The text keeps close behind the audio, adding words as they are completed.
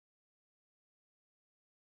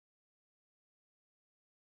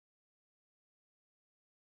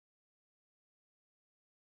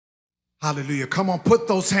Hallelujah. Come on, put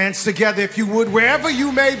those hands together if you would, wherever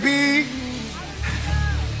you may be.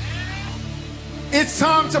 It's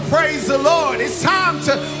time to praise the Lord. It's time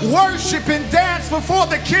to worship and dance before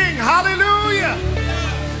the King. Hallelujah.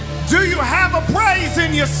 Do you have a praise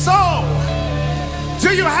in your soul?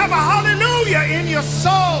 Do you have a hallelujah in your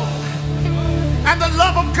soul? And the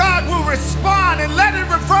love of God will respond, and let it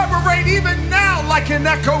reverberate even now like an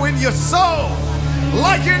echo in your soul.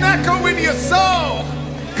 Like an echo in your soul.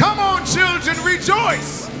 Come on, children,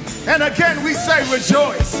 rejoice. And again, we say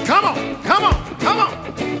rejoice. Come on, come on, come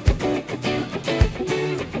on.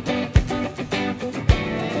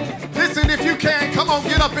 Listen, if you can, come on,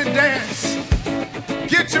 get up and dance.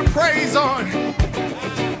 Get your praise on.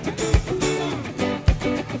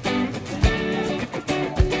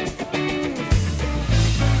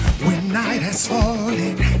 When night has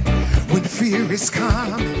fallen, when fear is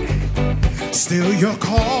coming, still you're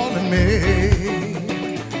calling me.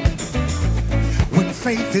 When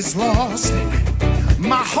faith is lost,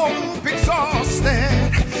 my hope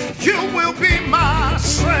exhausted, you will be my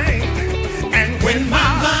strength. And when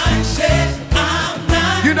my mind says I'm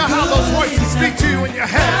not, you know how those voices speak to you in your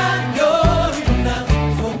head. You're enough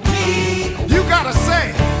for me. You gotta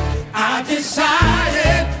say, I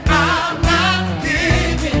decided I'm not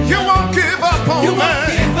giving. You won't give up on me.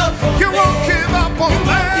 You won't give up on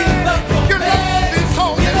me. Your love is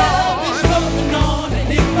holding on,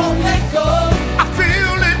 and it won't let go. I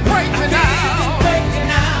feel it breaking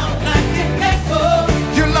out, like it let go.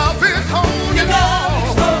 Your love is holding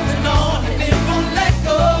on, and it won't let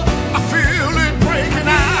go. I feel it breaking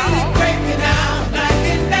out, like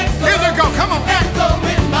it let go. Here we go, come on. Echo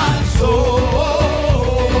in my soul.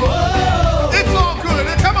 It's all good.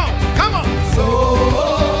 Come on, come on. Soul,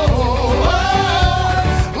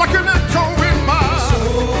 like an echo in my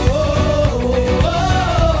soul.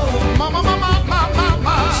 Mama, mama, mama,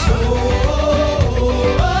 mama. Soul.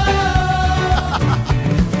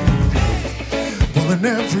 Well, in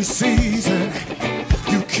every season,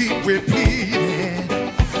 you keep repeating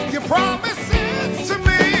your promises to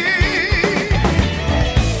me.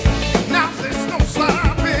 Now there's no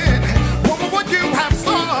stopping what you have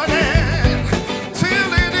started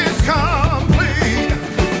till it is complete.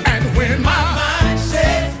 And when my mind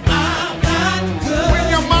says I'm not good, when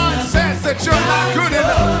your mind says that you're not good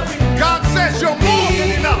enough, God says you're more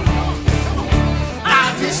than enough.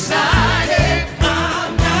 I decided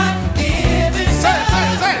I'm not giving up.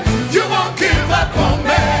 You won't give up on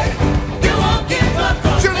me. You won't give up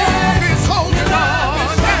on me. Your love is holding on.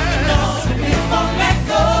 Yes. It won't let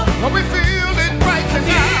go. When we feel it breaking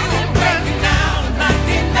down, like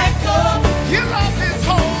it let go. Your love is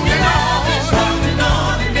holding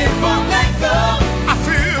on, and it won't let go. I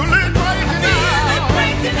feel it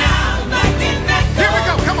breaking out, like it let go. Here we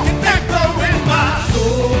go, come on. Echo in my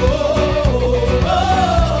soul.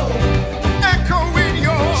 Echo in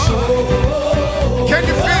your soul. Can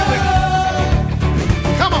you feel it?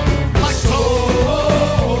 Come on, like soul.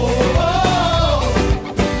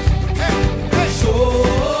 Hey, hey.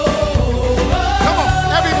 Come on,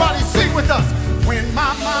 everybody sing with us. When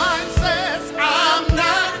my mind says I'm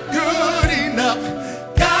not good enough,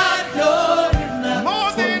 God, you're enough,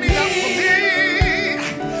 more than enough for me.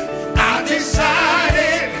 I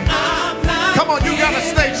decided I'm not. Come on, you gotta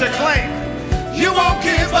state your claim. You won't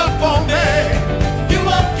give up on me. You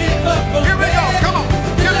won't give up on me. Here we go, come on.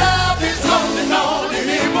 Your love is holding on, and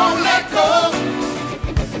it won't let go.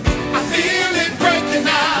 I feel it breaking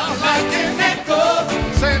out like an echo.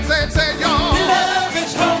 Say, y'all. Your love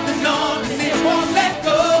is holding on, and it won't let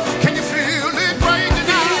go. Can you feel it breaking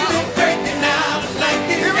out? Feel it breaking out like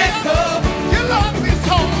an echo. Your love is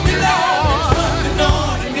holding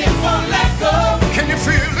on, and it won't let go. Can you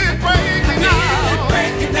feel it breaking out? Feel it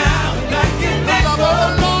breaking out like an echo.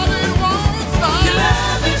 The Lord, it won't stop. Your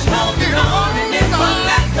love is holding on, and it won't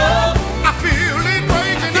let go. I feel it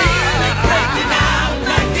breaking out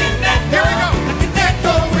like an echo. Here we go. Like an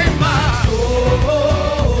echo in my soul.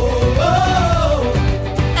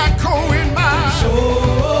 Echo in my soul.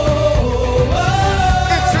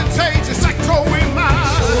 It's contagious. Echo in my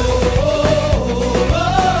soul.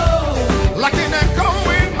 Like an echo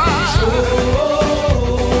in my soul.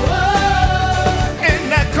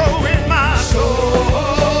 An echo in my soul.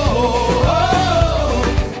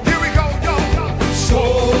 Here we go, y'all.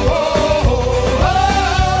 Soul.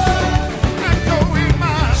 Echo in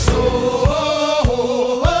my soul.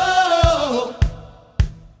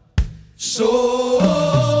 Soul.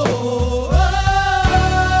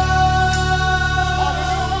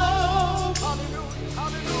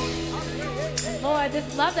 Lord,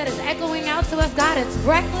 this love that is echoing out to us, God, it's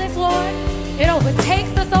reckless, Lord. It overtakes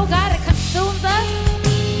us, oh God, it consumes us.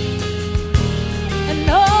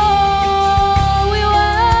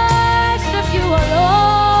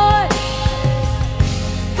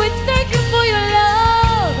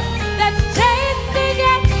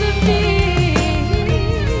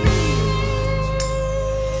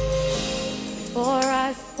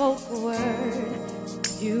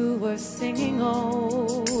 Singing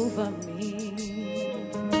over me.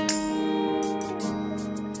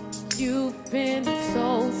 You've been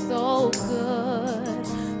so, so good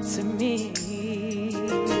to me.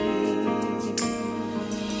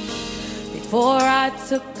 Before I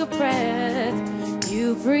took a breath,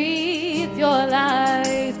 you breathed your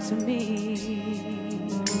life to me.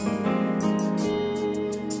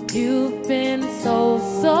 You've been so,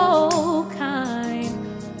 so kind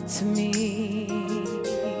to me.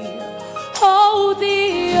 Oh,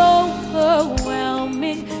 the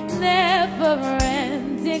overwhelming,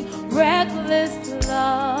 never-ending, reckless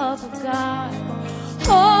love of God.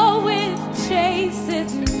 Oh, it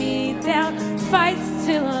chases me down, fights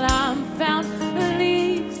till I'm found,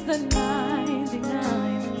 leaves the 99.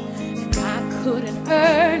 And I couldn't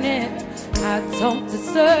earn it, I don't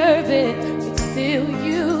deserve it, but still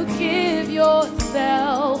you give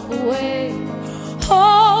yourself away.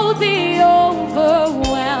 Oh, the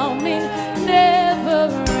overwhelming,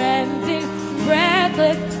 never-ending,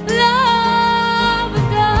 reckless love of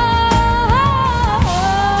God.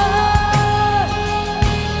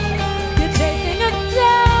 You're chasing us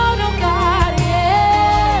down, oh God,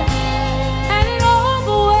 yeah, and it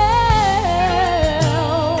overwhelms.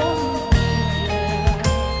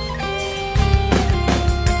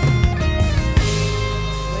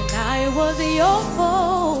 When I was your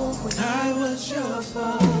foe, when I was your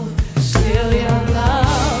foe, still your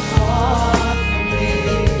love fought for me.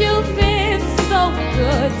 You've been so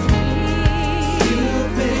good to me.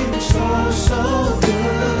 You've been so, so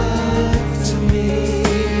good to me.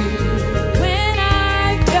 When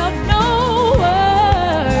I felt no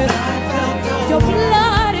words, your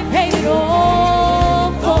blood had paid it all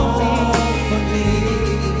for me.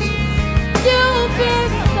 You've been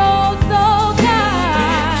so, so kind.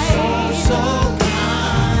 So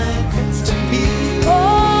kind to me. Oh,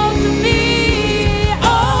 to me.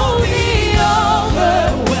 Oh, the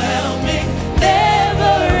overwhelming,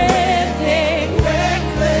 never-ending,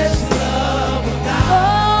 reckless love of God.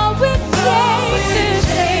 Oh, it chases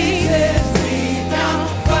me down,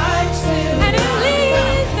 fights till and it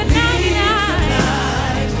leaves the 99.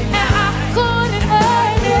 And I couldn't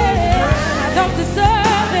earn it, I don't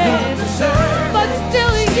deserve it, but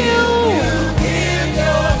still you give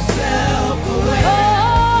yourself away. Oh,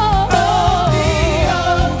 the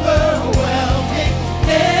overwhelming,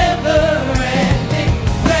 never-ending,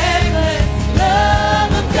 reckless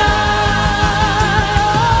love of God.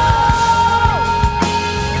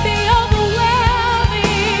 The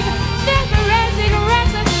overwhelming, never-ending,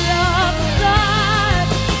 reckless love of God.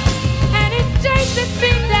 And it chases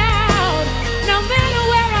me down. No matter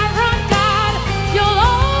where I run, God, you'll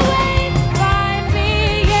always find me,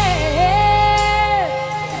 yeah.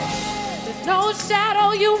 There's no shadow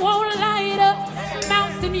you won't light up,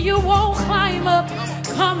 mountain you won't climb up,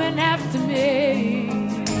 coming after me.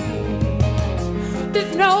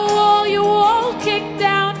 There's no wall you won't kick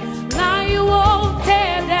down, lie you won't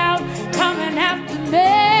tear down, coming after me.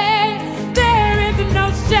 There is no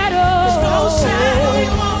shadow,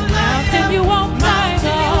 you won't mountain you won't climb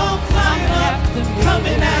up,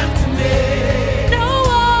 coming after me. No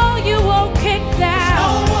wall you won't kick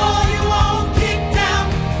down, lie you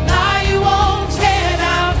won't tear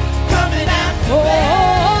down, coming after me.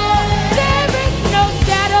 There is no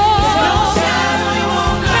shadow,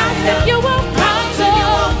 mountain you won't climb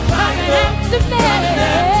up, coming after me.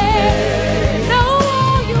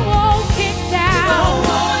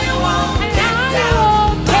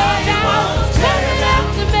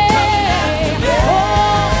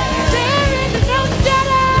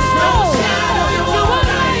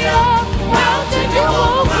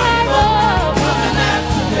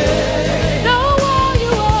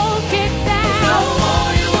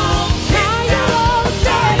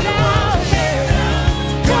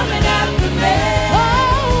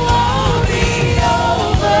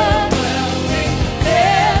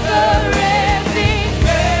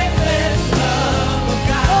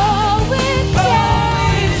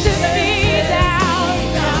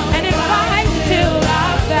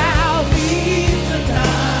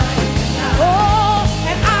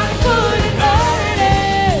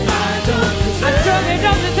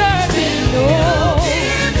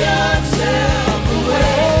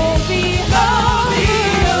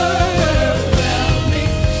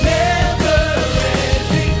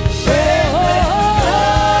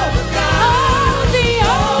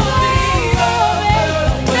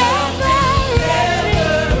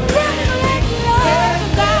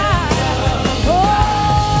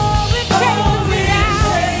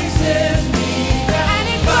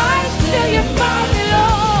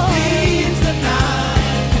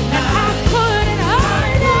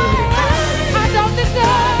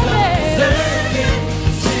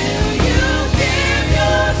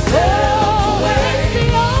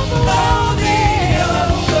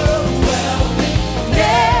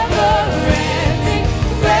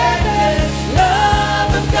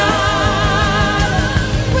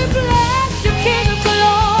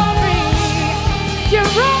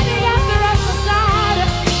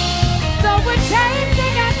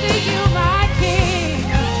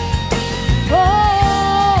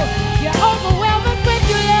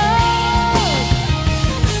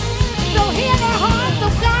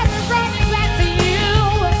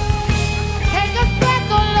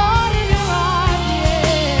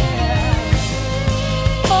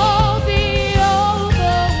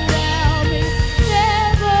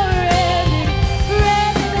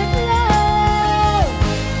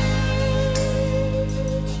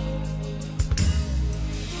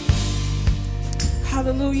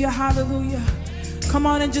 hallelujah. Come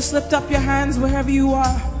on and just lift up your hands wherever you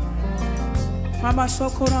are.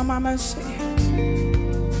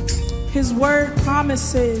 His word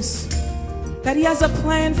promises that he has a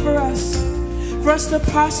plan for us to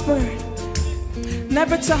prosper,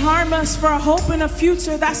 never to harm us, for a hope and a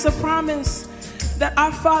future. That's a promise that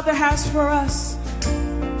our Father has for us.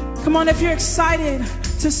 Come on, if you're excited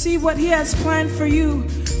to see what he has planned for you,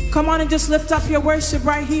 come on and just lift up your worship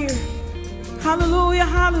right here. Hallelujah,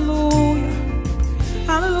 hallelujah,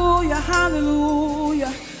 hallelujah,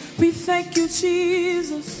 hallelujah. We thank you,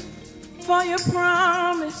 Jesus, for your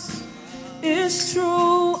promise. It's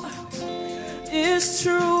true, it's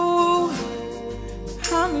true.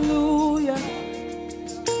 Hallelujah.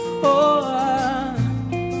 Oh,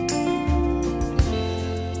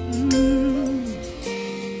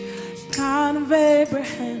 God of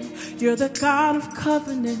Abraham, you're the God of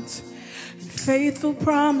covenant and faithful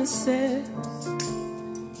promises.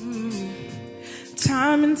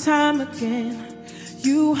 Time and time again,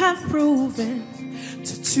 you have proven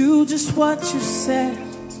to do just what you said.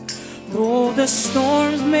 Though the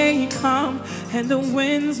storms may come and the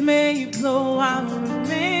winds may blow, I'll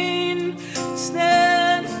remain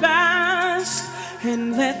steadfast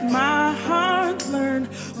and let my heart learn.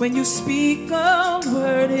 When you speak a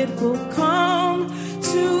word, it will come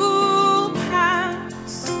to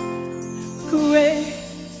pass. Great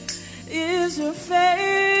is your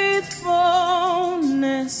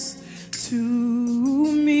faithfulness to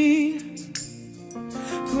me.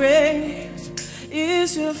 Great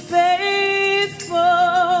is your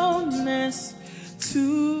faithfulness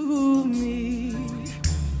to me.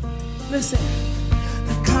 Listen.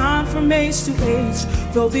 The God from age to age,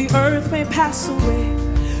 though the earth may pass away,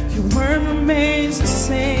 your word remains the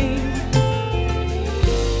same.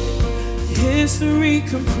 History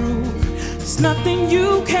can prove there's nothing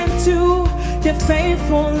you can do. You're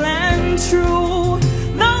faithful and true.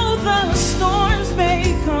 Though the storms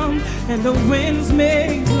may come and the winds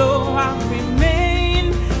may blow, I'll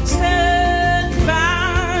remain steadfast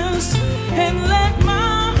and let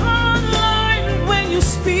my heart learn. When you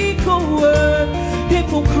speak a word, it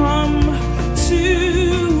will come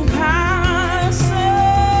to pass.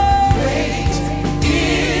 Great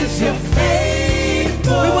is your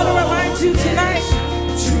faithfulness. We want to remind you tonight,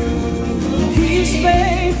 he's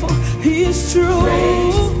faithful, he's true.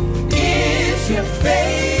 Great is your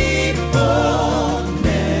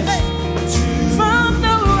faithfulness From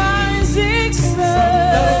the rising sun,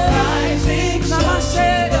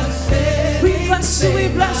 we bless you, we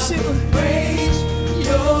bless you.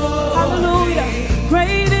 Hallelujah.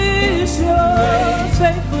 Great is your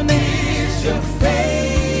faithfulness. Your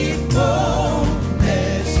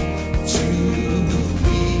faithfulness to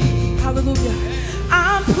me. Hallelujah.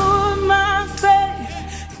 I put my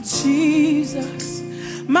faith in Jesus,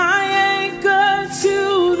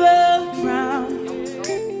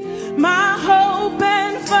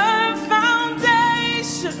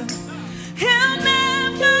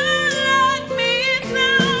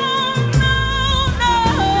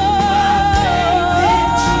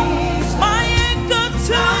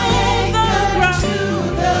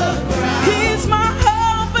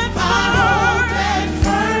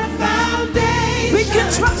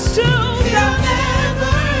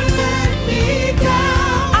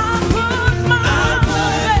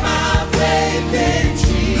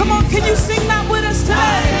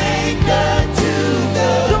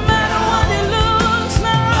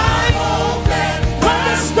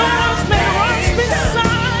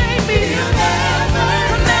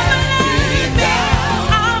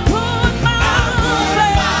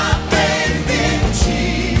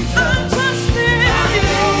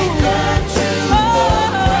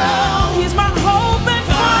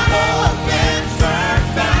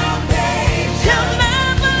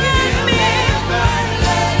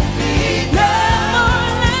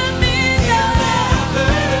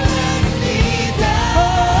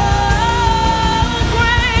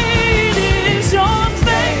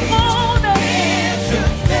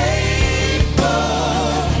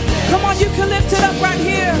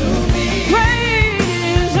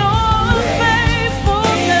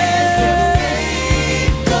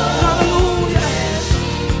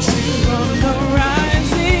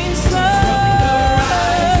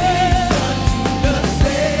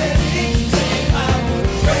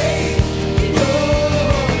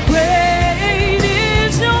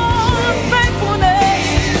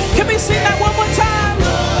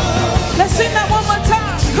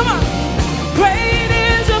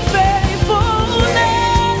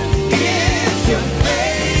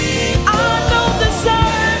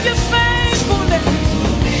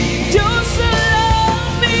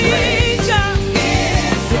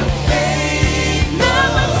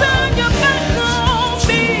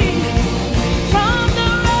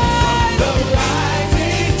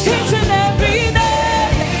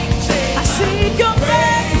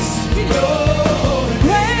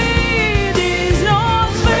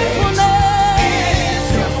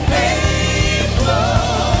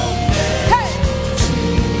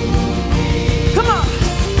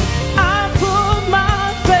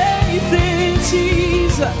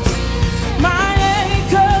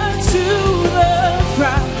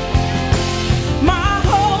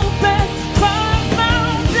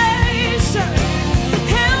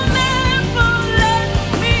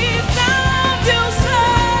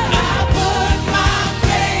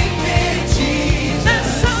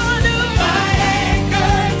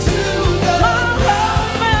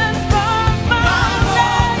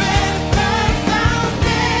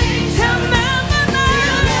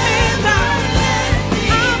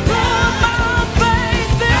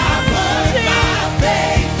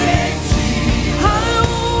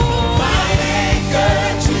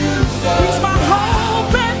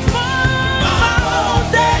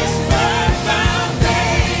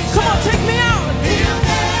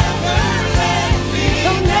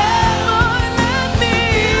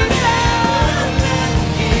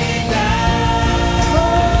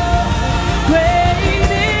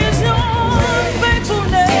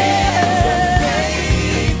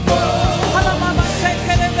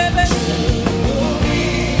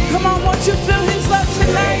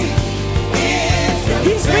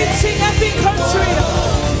 country,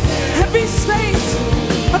 every state,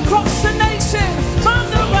 across the nation, from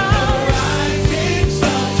the rising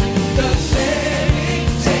sun to the setting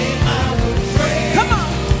sun, I will praise. Come on.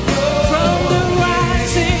 From the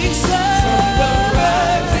rising sun,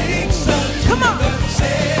 come on. The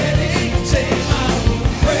setting sun, I will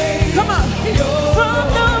praise. Come on. From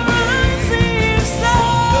the rising sun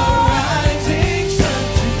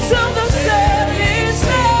to the setting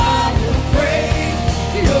sun, I will praise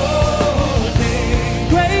your name.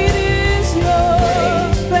 Great is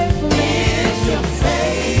your faithfulness. Your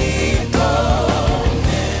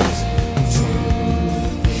faithfulness to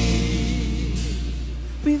me.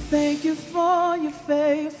 We thank you for your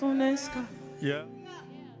faithfulness, God. Yeah.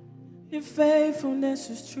 Your faithfulness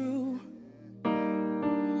is true.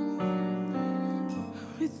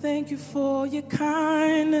 We thank you for your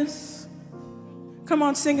kindness. Come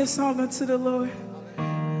on, sing a song unto the Lord.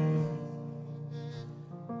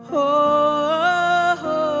 Oh,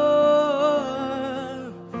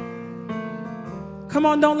 come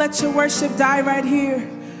on, don't let your worship die right here.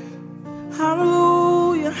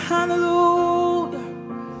 Hallelujah, hallelujah.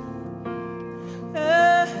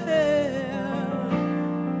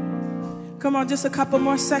 Come on, just a couple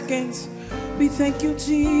more seconds. We thank you,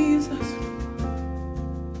 Jesus.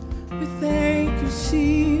 We thank you,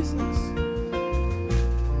 Jesus.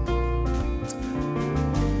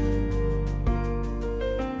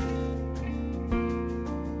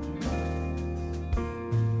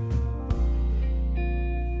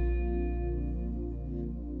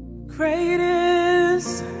 Great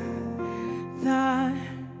is thy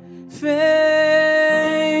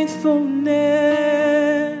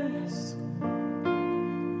faithfulness.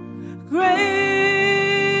 Great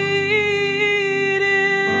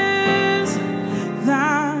is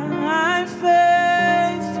thy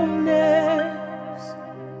faithfulness.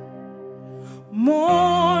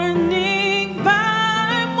 Morning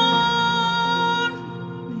by morning,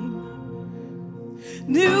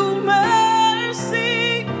 new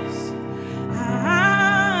mercies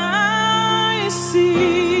I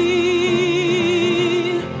see.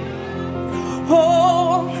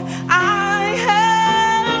 Oh, I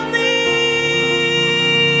have needed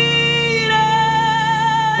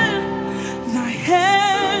thy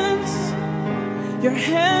hands, your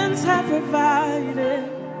hands have provided.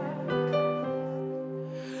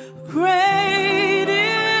 Great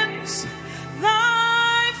is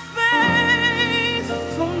thy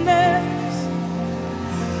faithfulness.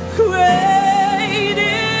 Great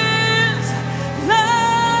is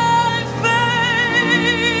thy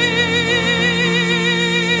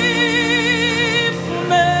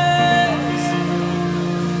faithfulness.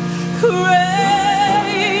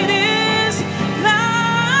 Great is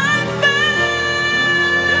thy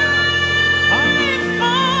faithfulness.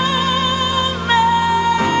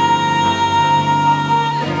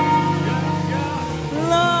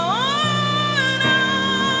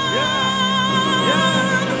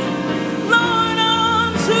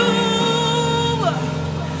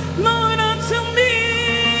 Lord, unto me.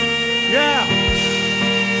 Yeah.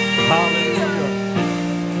 Hallelujah.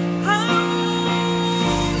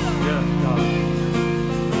 Hallelujah. Yes, God.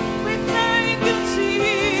 We thank you,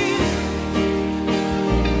 Jesus.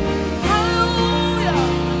 Hallelujah.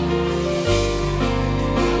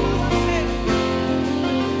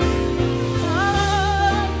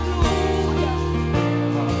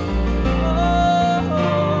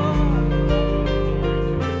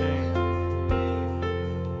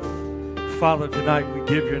 Father, tonight we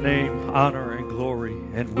give your name honor and glory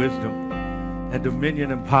and wisdom and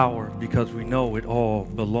dominion and power because we know it all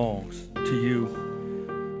belongs to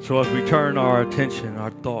you. So as we turn our attention, our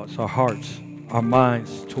thoughts, our hearts, our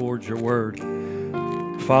minds towards your word,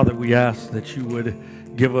 Father, we ask that you would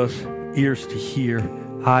give us ears to hear,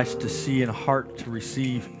 eyes to see, and a heart to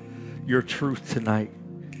receive your truth tonight.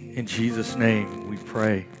 In Jesus' name we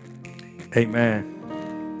pray. Amen.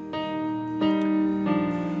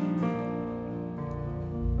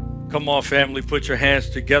 Come on, family, put your hands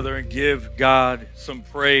together and give God some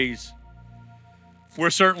praise. We're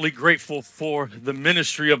certainly grateful for the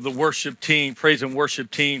ministry of the worship team, praise and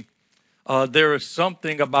worship team. There is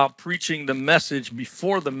something about preaching the message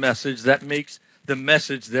before the message that makes the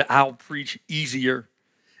message that I'll preach easier.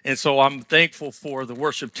 And so I'm thankful for the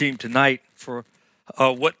worship team tonight for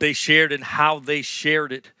what they shared and how they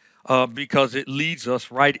shared it, because it leads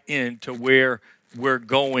us right into where we're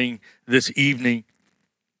going this evening.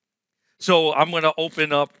 So I'm going to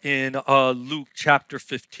open up in Luke chapter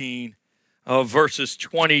 15, verses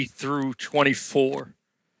 20 through 24.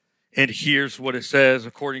 And here's what it says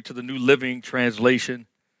according to the New Living Translation.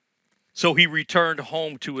 So he returned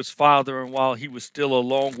home to his father, and while he was still a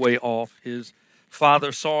long way off, his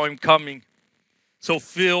father saw him coming. So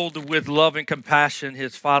filled with love and compassion,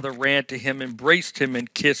 his father ran to him, embraced him,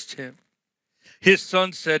 and kissed him. His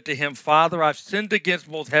son said to him, "Father, I've sinned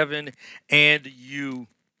against both heaven and you,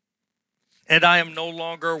 and I am no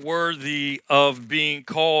longer worthy of being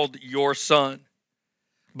called your son."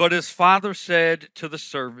 But his father said to the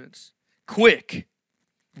servants, "Quick,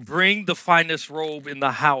 bring the finest robe in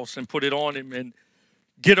the house and put it on him, and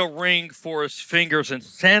get a ring for his fingers and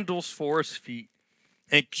sandals for his feet,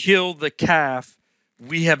 and kill the calf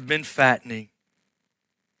we have been fattening.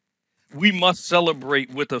 We must celebrate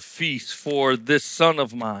with a feast, for this son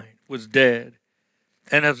of mine was dead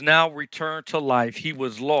and has now returned to life. He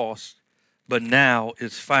was lost, but now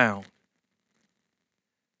is found.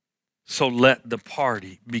 So let the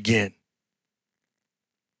party begin."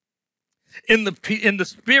 In the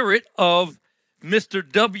spirit of Mr.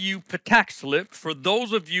 W. Pataxlip, for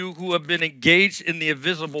those of you who have been engaged in the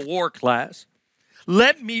Invisible War class,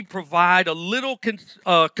 let me provide a little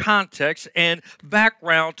context and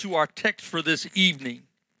background to our text for this evening.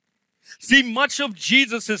 See, much of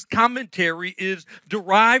Jesus' commentary is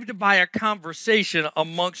derived by a conversation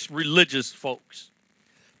amongst religious folks.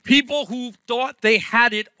 People who thought they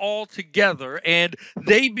had it all together, and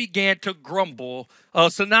they began to grumble,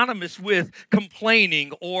 synonymous with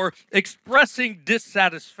complaining or expressing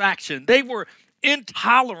dissatisfaction. They were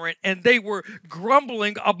intolerant, and they were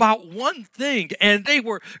grumbling about one thing, and they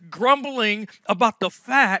were grumbling about the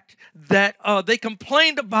fact that they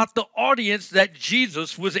complained about the audience that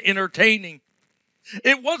Jesus was entertaining.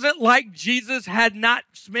 It wasn't like Jesus had not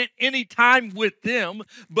spent any time with them,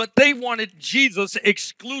 but they wanted Jesus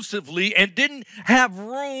exclusively and didn't have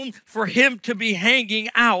room for him to be hanging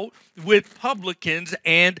out with publicans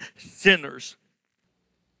and sinners.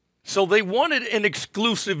 So they wanted an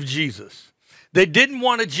exclusive Jesus. They didn't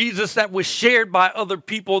want a Jesus that was shared by other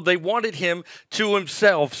people. They wanted him to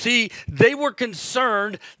himself. See, they were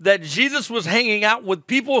concerned that Jesus was hanging out with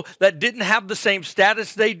people that didn't have the same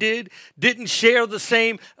status they did, didn't share the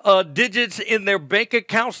same digits in their bank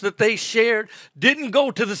accounts that they shared, didn't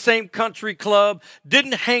go to the same country club,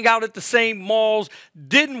 didn't hang out at the same malls,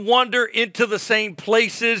 didn't wander into the same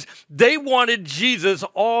places. They wanted Jesus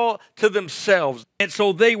all to themselves. And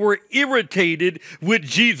so they were irritated with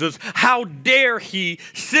Jesus. How dare he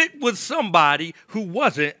sit with somebody who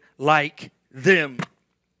wasn't like them?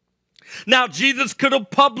 Now, Jesus could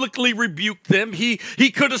have publicly rebuked them. He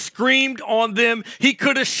could have screamed on them. He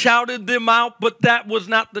could have shouted them out, but that was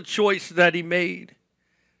not the choice that he made.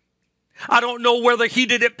 I don't know whether he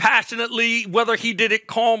did it passionately, whether he did it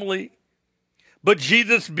calmly, but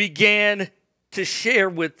Jesus began to share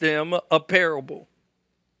with them a parable.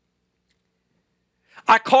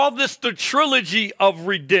 I call this the trilogy of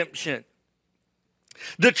redemption.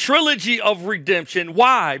 The trilogy of redemption.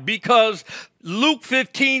 Why? Because Luke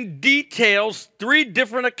 15 details 3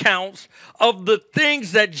 different accounts of the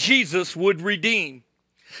things that Jesus would redeem.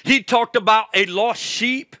 He talked about a lost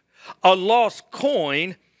sheep, a lost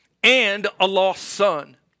coin, and a lost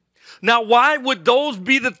son. Now, why would those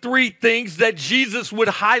be the 3 things that Jesus would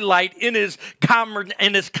highlight in his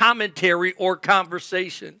commentary or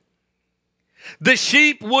conversation? The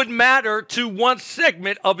sheep would matter to one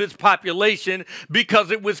segment of its population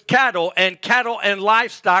because it was cattle and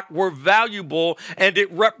livestock were valuable, and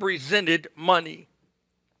it represented money.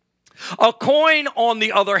 A coin, on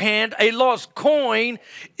the other hand, a lost coin,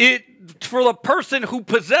 for the person who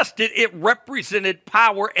possessed it, it represented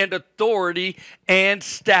power and authority and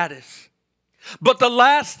status. But the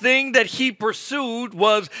last thing that he pursued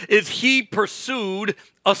is he pursued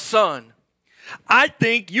a son. I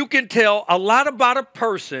think you can tell a lot about a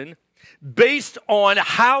person based on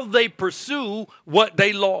how they pursue what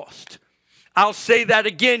they lost. I'll say that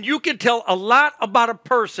again. You can tell a lot about a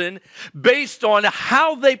person based on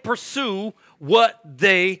how they pursue what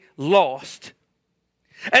they lost.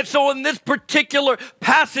 And so in this particular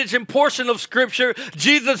passage and portion of Scripture,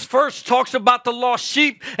 Jesus first talks about the lost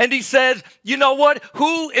sheep, and he says, you know what?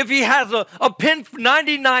 If he has a pen for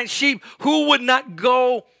 99 sheep, who would not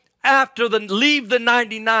go leave the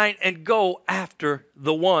 99 and go after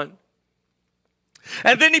the one?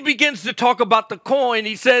 And then he begins to talk about the coin.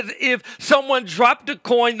 He says if someone dropped a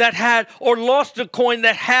coin that had, or lost a coin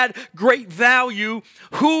that had great value,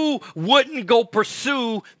 who wouldn't go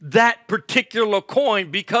pursue that particular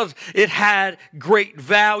coin because it had great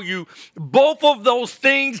value? Both of those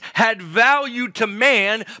things had value to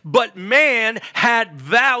man, but man had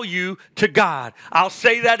value to God. I'll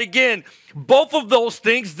say that again. Both of those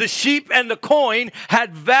things, the sheep and the coin,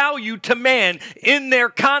 had value to man in their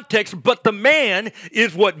context, but the man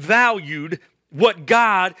is what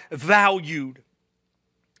God valued.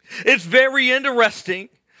 It's very interesting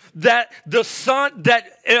that the son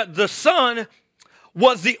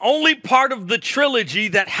was the only part of the trilogy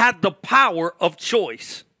that had the power of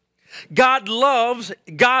choice. God's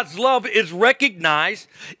love is recognized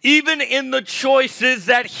even in the choices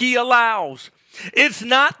that he allows. It's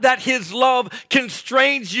not that his love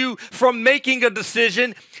constrains you from making a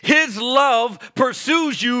decision. His love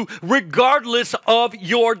pursues you regardless of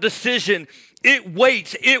your decision. It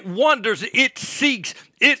waits, it wonders, it seeks,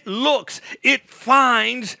 it looks, it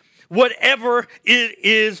finds whatever it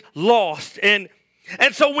is lost. And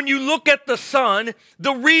so when you look at the Son,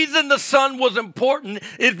 the reason the Son was important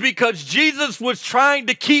is because Jesus was trying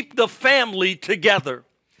to keep the family together.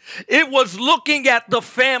 It was looking at the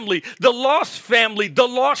family, the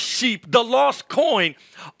lost sheep, the lost coin.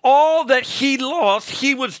 All that he lost,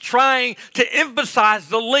 he was trying to emphasize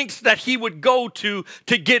the lengths that he would go to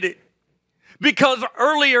get it. Because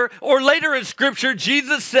earlier or later in Scripture,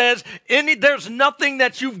 Jesus says, there's nothing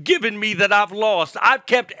that you've given me that I've lost. I've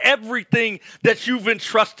kept everything that you've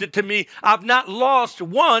entrusted to me. I've not lost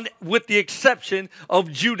one, with the exception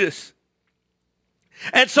of Judas.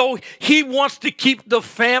 And so he wants to keep the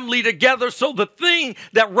family together. So the thing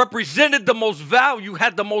that represented the most value,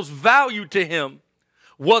 had the most value to him,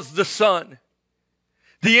 was the Son.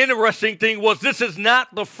 The interesting thing was, this is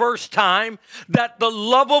not the first time that the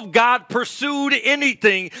love of God pursued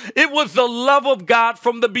anything. It was the love of God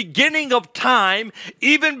from the beginning of time,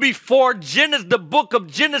 even before the book of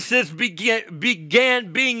Genesis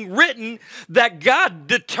began being written, that God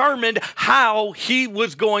determined how he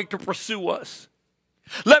was going to pursue us.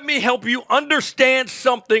 Let me help you understand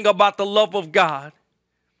something about the love of God.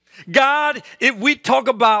 God, if we talk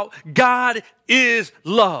about God is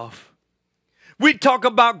love, we talk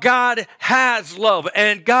about God has love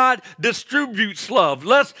and God distributes love.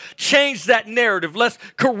 Let's change that narrative. Let's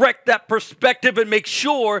correct that perspective and make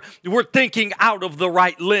sure we're thinking out of the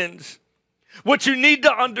right lens. What you need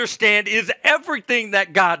to understand is everything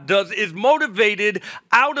that God does is motivated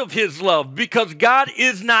out of his love, because God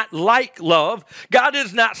is not like love. God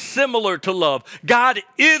is not similar to love. God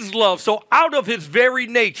is love. So out of his very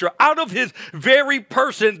nature, out of his very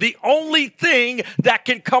person, the only thing that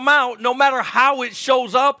can come out, no matter how it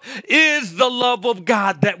shows up, is the love of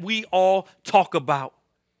God that we all talk about.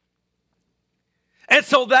 And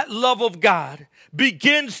so that love of God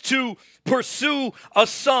begins to pursue a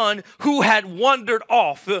son who had wandered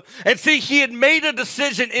off. And see, he had made a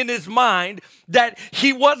decision in his mind that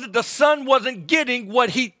the son wasn't getting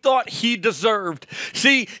what he thought he deserved.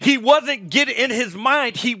 See, he wasn't getting, in his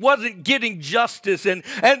mind, he wasn't getting justice. And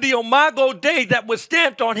the Imago Dei that was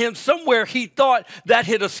stamped on him somewhere, he thought that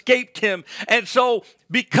had escaped him. And so,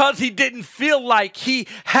 because he didn't feel like he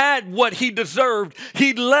had what he deserved,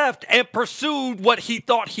 he left and pursued what he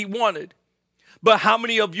thought he wanted. But how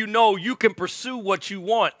many of you know you can pursue what you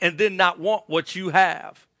want and then not want what you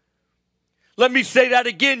have? Let me say that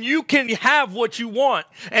again. You can have what you want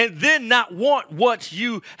and then not want what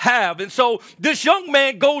you have. And so this young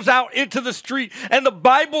man goes out into the street, and the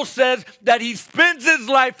Bible says that he spends his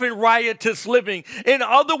life in riotous living. In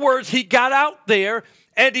other words, he got out there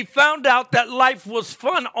and he found out that life was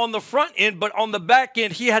fun on the front end, but on the back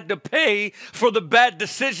end, he had to pay for the bad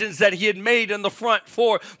decisions that he had made in the front,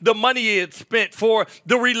 for the money he had spent, for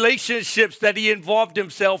the relationships that he involved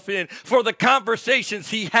himself in, for the conversations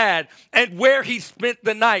he had, and where he spent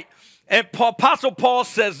the night. And Apostle Paul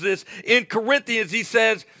says this in Corinthians. He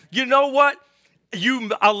says, you know what?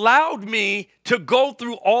 You allowed me to go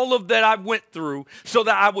through all of that I went through so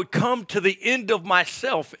that I would come to the end of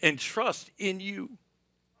myself and trust in you.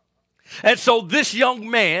 And so this young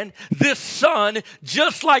man, this son,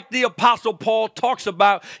 just like the Apostle Paul talks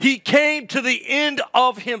about, he came to the end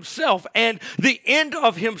of himself, and the end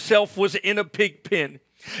of himself was in a pig pen.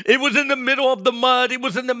 It was in the middle of the mud. It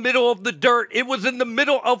was in the middle of the dirt. It was in the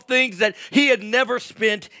middle of things that he had never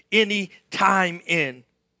spent any time in.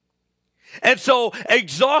 And so,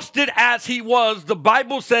 exhausted as he was, the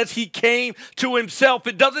Bible says he came to himself.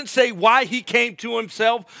 It doesn't say why he came to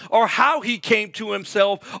himself or how he came to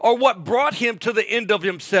himself or what brought him to the end of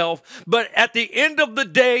himself. But at the end of the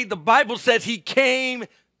day, the Bible says he came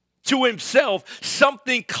to himself.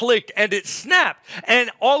 Something clicked and it snapped.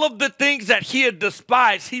 And all of the things that he had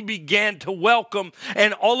despised, he began to welcome.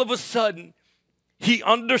 And all of a sudden, he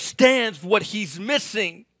understands what he's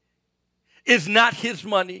missing is not his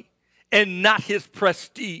money, and not his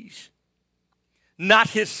prestige, not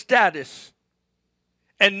his status,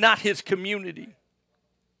 and not his community.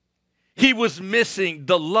 he was missing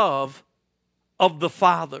the love of the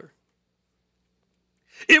Father.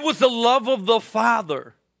 It was the love of the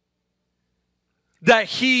Father that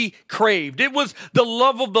he craved. It was the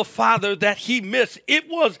love of the Father that he missed. It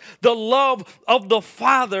was the love of the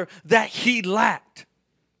Father that he lacked.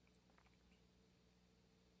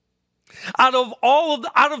 Out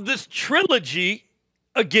of this trilogy,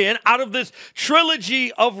 again, out of this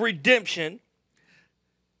trilogy of redemption,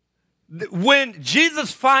 when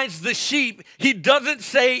Jesus finds the sheep, he doesn't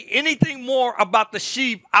say anything more about the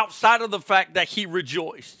sheep outside of the fact that he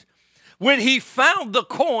rejoiced. When he found the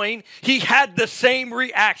coin, he had the same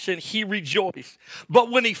reaction. He rejoiced.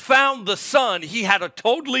 But when he found the son, he had a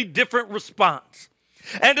totally different response.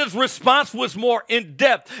 And his response was more in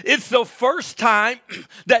depth. It's the first time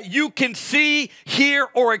that you can see, hear,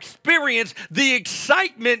 or experience the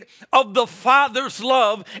excitement of the Father's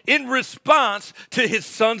love in response to his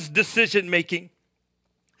son's decision making.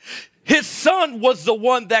 His son was the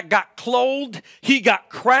one that got clothed, he got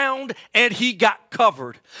crowned, and he got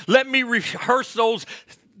covered. Let me rehearse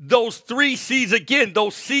those three C's again,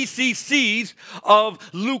 those CCCs of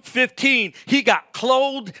Luke 15. He got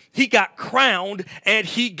clothed, he got crowned, and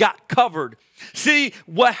he got covered. See,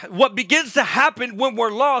 what begins to happen when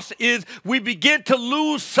we're lost is we begin to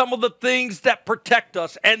lose some of the things that protect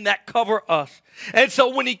us and that cover us. And so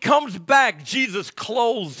when he comes back, Jesus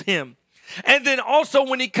clothes him. And then also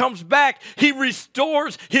when he comes back, he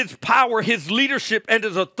restores his power, his leadership, and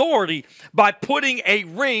his authority by putting a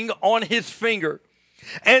ring on his finger.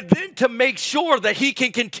 And then to make sure that he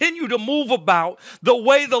can continue to move about the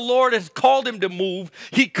way the Lord has called him to move,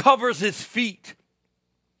 he covers his feet.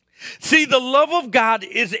 See, the love of God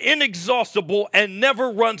is inexhaustible and never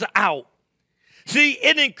runs out. See,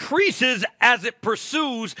 it increases as it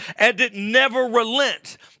pursues and it never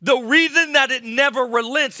relents. The reason that it never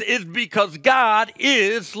relents is because God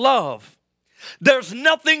is love. There's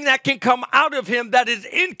nothing that can come out of him that is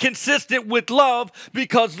inconsistent with love,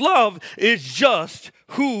 because love is just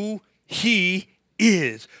who he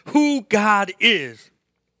is, who God is.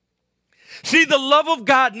 See, the love of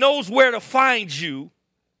God knows where to find you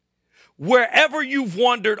wherever you've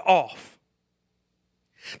wandered off.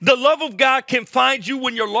 The love of God can find you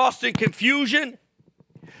when you're lost in confusion,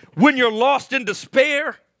 when you're lost in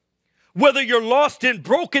despair, whether you're lost in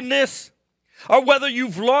brokenness, or whether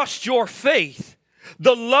you've lost your faith.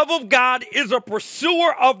 The love of God is a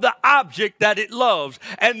pursuer of the object that it loves,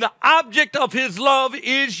 and the object of his love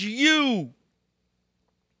is you.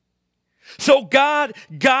 So God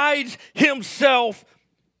guides himself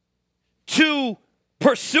to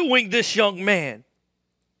pursuing this young man.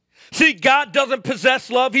 See, God doesn't possess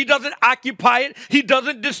love. He doesn't occupy it. He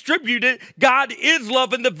doesn't distribute it. God is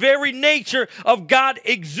love, and the very nature of God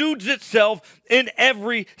exudes itself in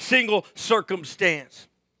every single circumstance.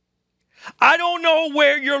 I don't know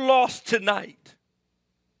where you're lost tonight.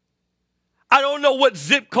 I don't know what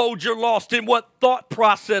zip code you're lost in, what thought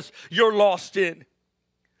process you're lost in,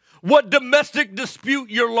 what domestic dispute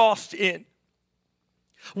you're lost in,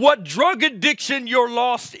 what drug addiction you're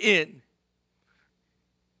lost in,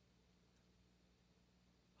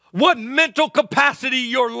 what mental capacity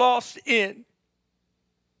you're lost in,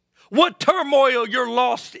 what turmoil you're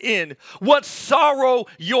lost in, what sorrow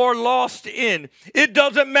you're lost in. It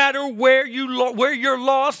doesn't matter where you're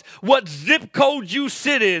lost, what zip code you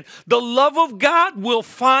sit in. The love of God will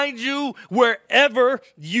find you wherever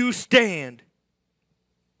you stand.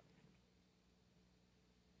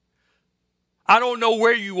 I don't know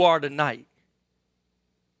where you are tonight.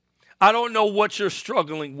 I don't know what you're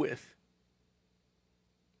struggling with.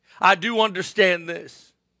 I do understand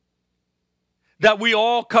this, that we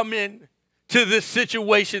all come in to this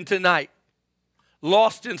situation tonight,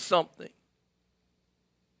 lost in something,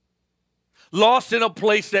 lost in a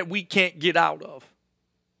place that we can't get out of,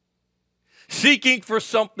 seeking for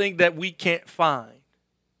something that we can't find,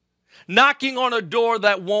 knocking on a door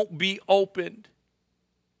that won't be opened.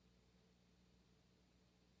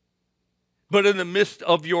 But in the midst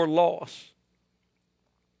of your loss,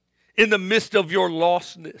 in the midst of your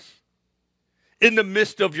lostness, in the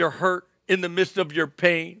midst of your hurt, in the midst of your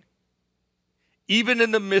pain, even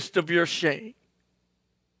in the midst of your shame,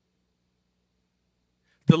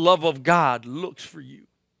 the love of God looks for you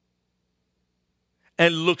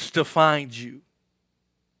and looks to find you.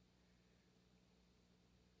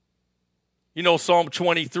 You know, Psalm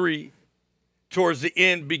 23, towards the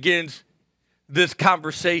end, begins this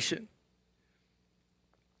conversation.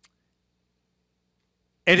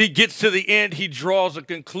 And he gets to the end, he draws a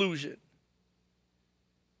conclusion.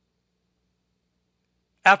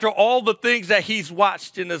 After all the things that he's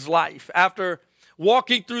watched in his life, after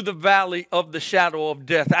walking through the valley of the shadow of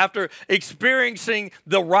death, after experiencing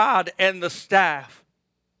the rod and the staff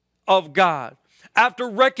of God, after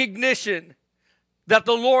recognition that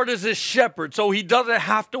the Lord is his shepherd, so he doesn't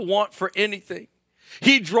have to want for anything,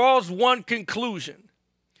 he draws one conclusion,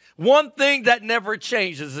 one thing that never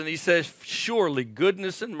changes, and he says, surely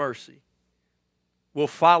goodness and mercy will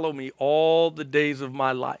follow me all the days of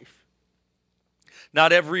my life.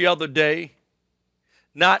 Not every other day,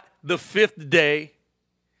 not the fifth day,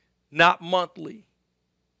 not monthly.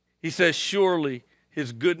 He says, surely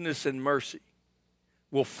his goodness and mercy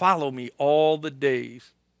will follow me all the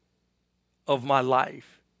days of my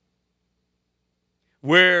life.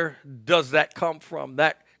 Where does that come from?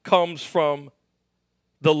 That comes from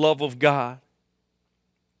the love of God.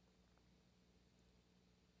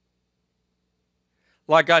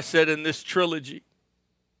 Like I said, in this trilogy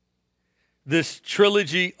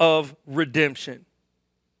of redemption,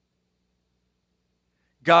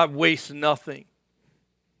 God wastes nothing.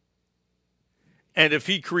 And if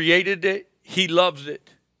he created it, he loves it.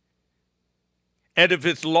 And if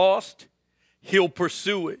it's lost, he'll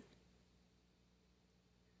pursue it.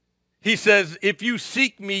 He says, if you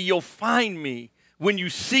seek me, you'll find me when you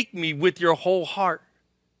seek me with your whole heart.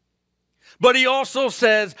 But he also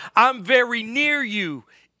says, I'm very near you,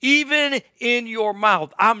 even in your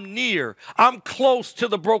mouth. I'm near. I'm close to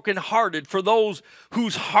the brokenhearted, for those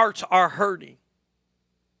whose hearts are hurting.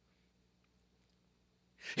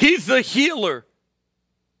 He's the healer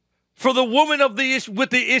for the woman with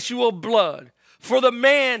the issue of blood, for the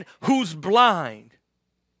man who's blind,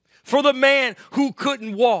 for the man who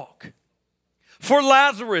couldn't walk, for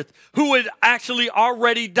Lazarus who had actually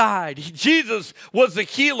already died. Jesus was the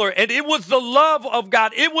healer, and it was the love of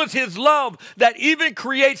God. It was his love that even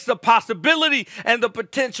creates the possibility and the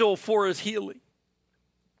potential for his healing.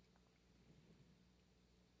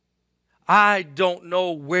 I don't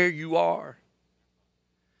know where you are.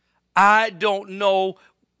 I don't know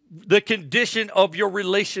the condition of your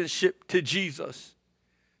relationship to Jesus.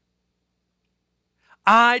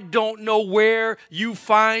 I don't know where you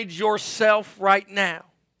find yourself right now.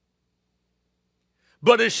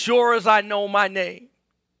 But as sure as I know my name,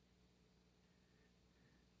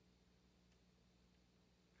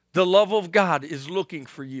 the love of God is looking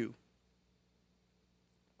for you.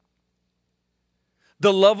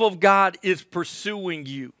 The love of God is pursuing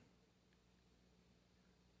you.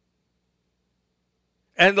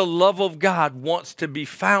 And the love of God wants to be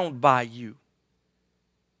found by you.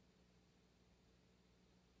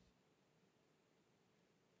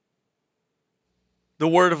 The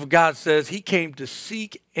Word of God says he came to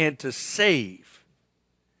seek and to save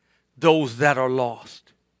those that are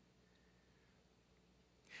lost.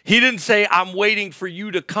 He didn't say, I'm waiting for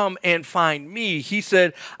you to come and find me. He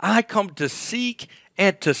said, I come to seek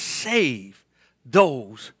and to save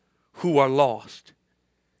those who are lost.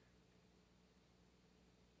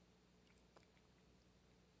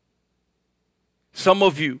 Some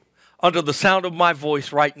of you, under the sound of my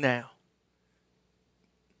voice right now,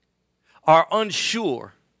 are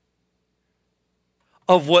unsure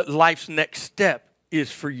of what life's next step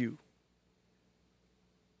is for you.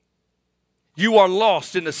 You are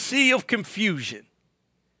lost in a sea of confusion.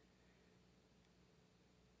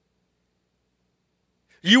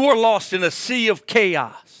 You are lost in a sea of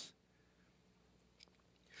chaos.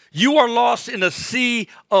 You are lost in a sea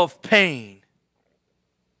of pain.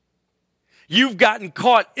 You've gotten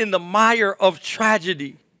caught in the mire of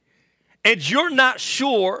tragedy, and you're not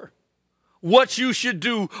sure what you should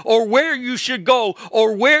do or where you should go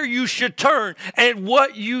or where you should turn and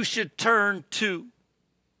what you should turn to.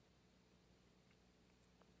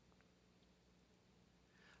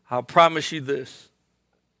 I'll promise you this.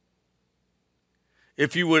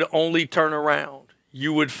 If you would only turn around,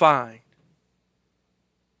 you would find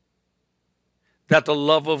that the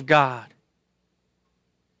love of God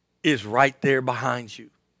is right there behind you.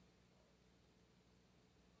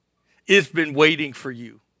 It's been waiting for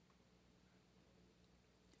you.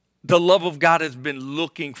 The love of God has been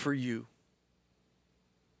looking for you.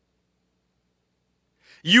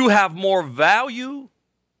 You have more value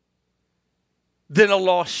than a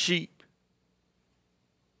lost sheep.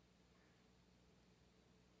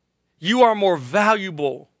 You are more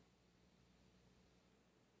valuable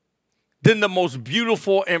than the most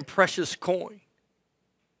beautiful and precious coin.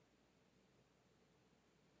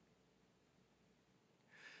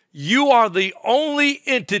 You are the only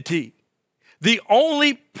entity, the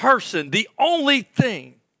only person, the only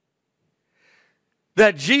thing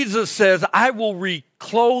that Jesus says, I will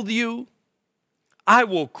reclothe you, I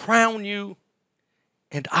will crown you,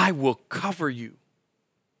 and I will cover you.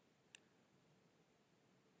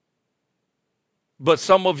 But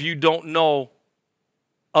some of you don't know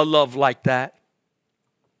a love like that.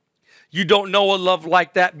 You don't know a love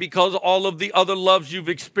like that because all of the other loves you've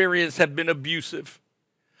experienced have been abusive.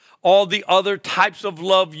 All the other types of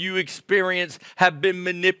love you experience have been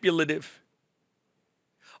manipulative.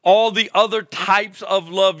 All the other types of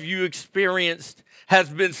love you experienced has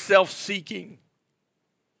been self-seeking.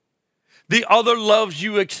 The other loves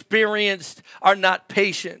you experienced are not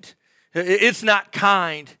patient. It's not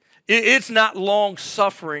kind. It's not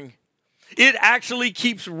long-suffering. It actually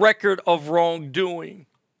keeps record of wrongdoing.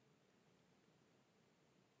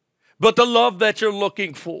 But the love that you're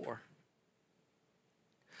looking for,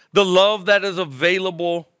 the love that is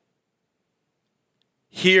available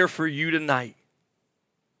here for you tonight,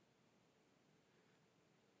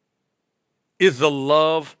 is the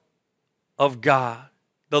love of God,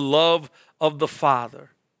 the love of the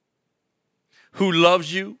Father, who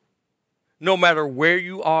loves you no matter where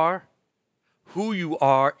you are, who you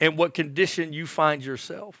are, and what condition you find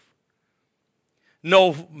yourself.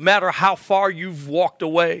 No matter how far you've walked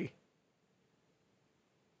away,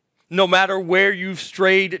 no matter where you've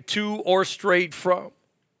strayed to or strayed from,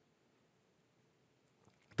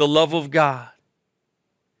 the love of God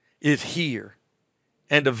is here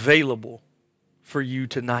and available for you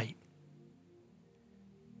tonight.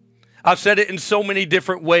 I've said it in so many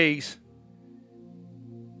different ways.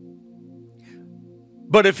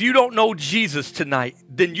 But if you don't know Jesus tonight,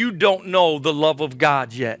 then you don't know the love of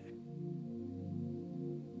God yet.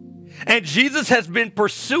 And Jesus has been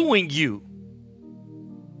pursuing you.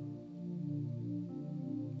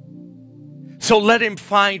 So let him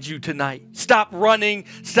find you tonight. Stop running,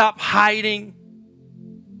 stop hiding,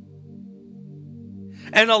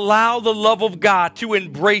 and allow the love of God to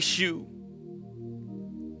embrace you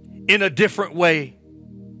in a different way.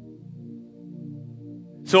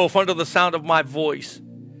 So if under the sound of my voice,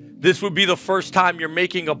 this would be the first time you're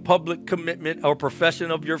making a public commitment or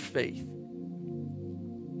profession of your faith,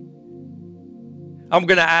 I'm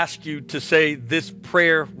going to ask you to say this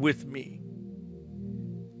prayer with me.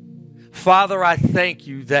 Father, I thank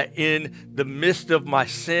you that in the midst of my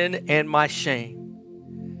sin and my shame,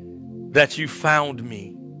 that you found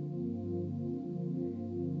me.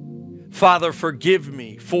 Father, forgive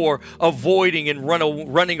me for avoiding and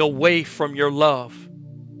running away from your love.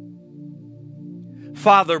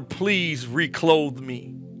 Father, please reclothe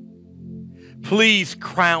me. Please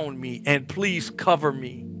crown me and please cover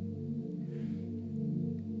me.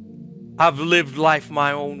 I've lived life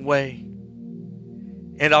my own way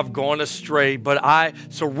and I've gone astray, but I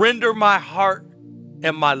surrender my heart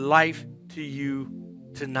and my life to you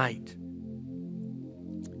tonight.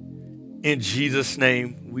 In Jesus'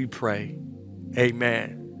 name we pray.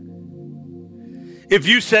 Amen. If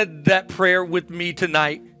you said that prayer with me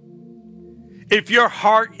tonight, if your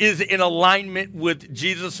heart is in alignment with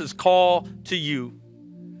Jesus' call to you,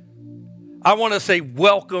 I want to say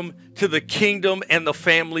welcome to the kingdom and the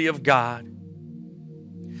family of God.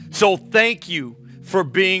 So thank you for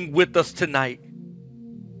being with us tonight.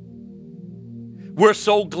 We're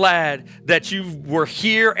so glad that you were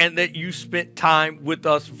here and that you spent time with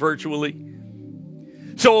us virtually.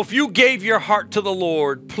 So if you gave your heart to the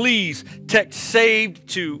Lord, please text SAVED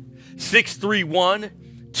to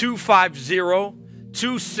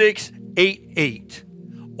 631-250-2688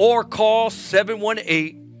 or call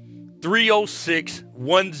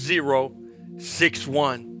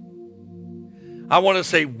 718-306-1061. I want to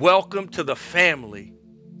say welcome to the family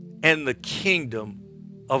and the kingdom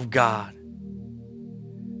of God.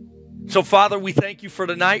 So, Father, we thank you for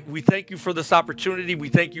tonight. We thank you for this opportunity. We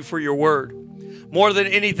thank you for your word. More than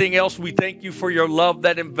anything else, we thank you for your love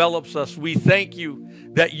that envelops us. We thank you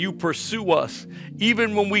that you pursue us,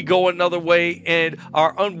 even when we go another way and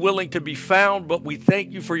are unwilling to be found, but we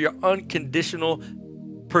thank you for your unconditional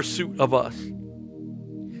pursuit of us.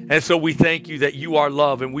 And so we thank you that you are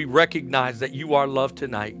love, and we recognize that you are love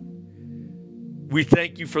tonight. We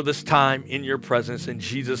thank you for this time in your presence. In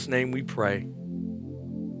Jesus' name we pray.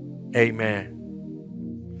 Amen.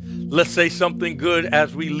 Let's say something good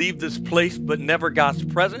as we leave this place, but never God's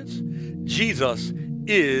presence. Jesus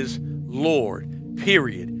is Lord,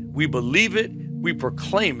 period. We believe it, we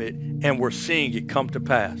proclaim it, and we're seeing it come to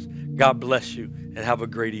pass. God bless you and have a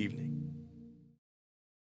great evening.